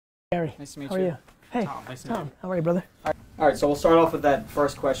Gary. Nice to meet you. How are you? Hey, Tom. Nice to meet you. How are you, brother? All right, so we'll start off with that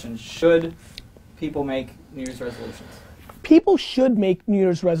first question. Should people make New Year's resolutions? People should make New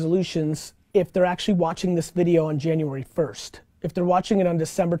Year's resolutions if they're actually watching this video on January 1st. If they're watching it on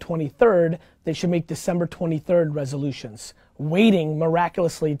December 23rd, they should make December 23rd resolutions. Waiting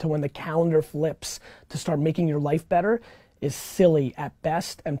miraculously to when the calendar flips to start making your life better is silly at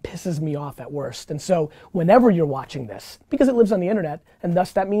best and pisses me off at worst. And so whenever you're watching this, because it lives on the internet, and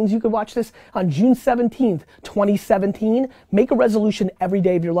thus that means you could watch this on June 17th, 2017, make a resolution every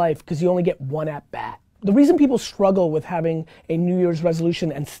day of your life because you only get one at bat. The reason people struggle with having a New Year's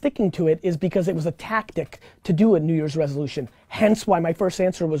resolution and sticking to it is because it was a tactic to do a New Year's resolution. Hence why my first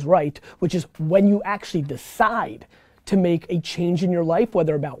answer was right, which is when you actually decide to make a change in your life,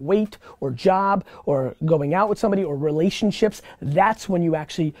 whether about weight or job or going out with somebody or relationships, that's when you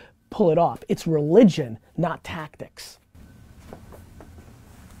actually pull it off. It's religion, not tactics.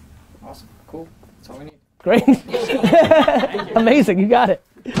 Awesome, cool, that's all we need. Great. Amazing, you got it.